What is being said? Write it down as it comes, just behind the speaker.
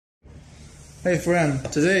Hey friend,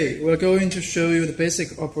 today we're going to show you the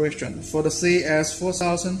basic operation for the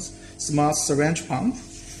CS-4000 smart syringe pump.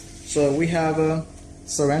 So we have a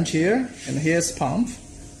syringe here, and here's pump.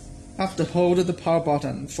 Have to hold the power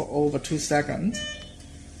button for over 2 seconds.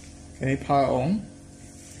 Okay, power on.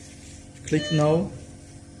 Click no.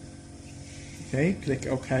 Okay, click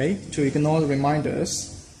OK to ignore the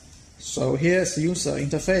reminders. So here's the user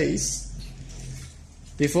interface.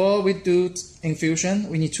 Before we do infusion,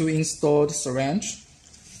 we need to install the syringe.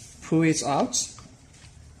 Pull it out.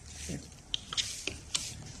 Okay.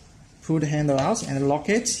 Pull the handle out and lock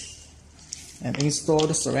it. And install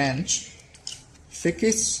the syringe. Fix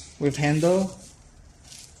it with handle.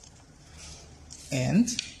 And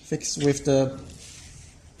fix with the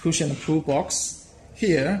push and pull box.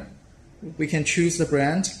 Here, we can choose the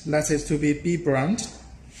brand. Let it to be B brand.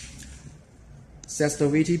 Set the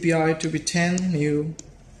VTBI to be 10 mil.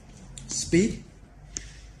 Speed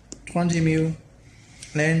 20 mil,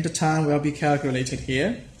 and the time will be calculated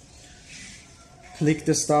here. Click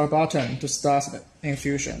the start button to start the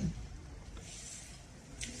infusion.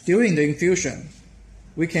 During the infusion,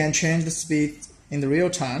 we can change the speed in the real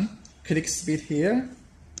time. Click speed here,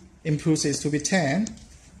 input is to be 10.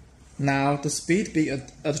 Now the speed be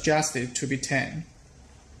adjusted to be 10.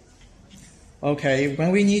 Okay,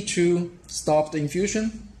 when we need to stop the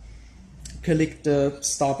infusion, click the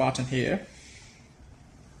stop button here.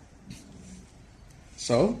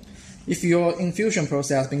 So, if your infusion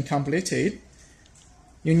process has been completed,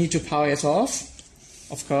 you need to power it off.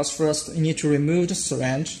 Of course, first you need to remove the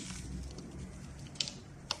syringe.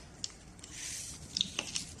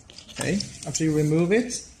 Okay, after you remove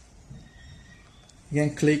it, you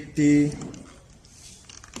can click the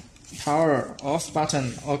power off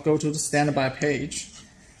button or go to the standby page.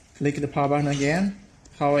 Click the power button again,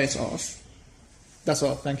 power it off. That's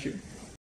all. Thank you.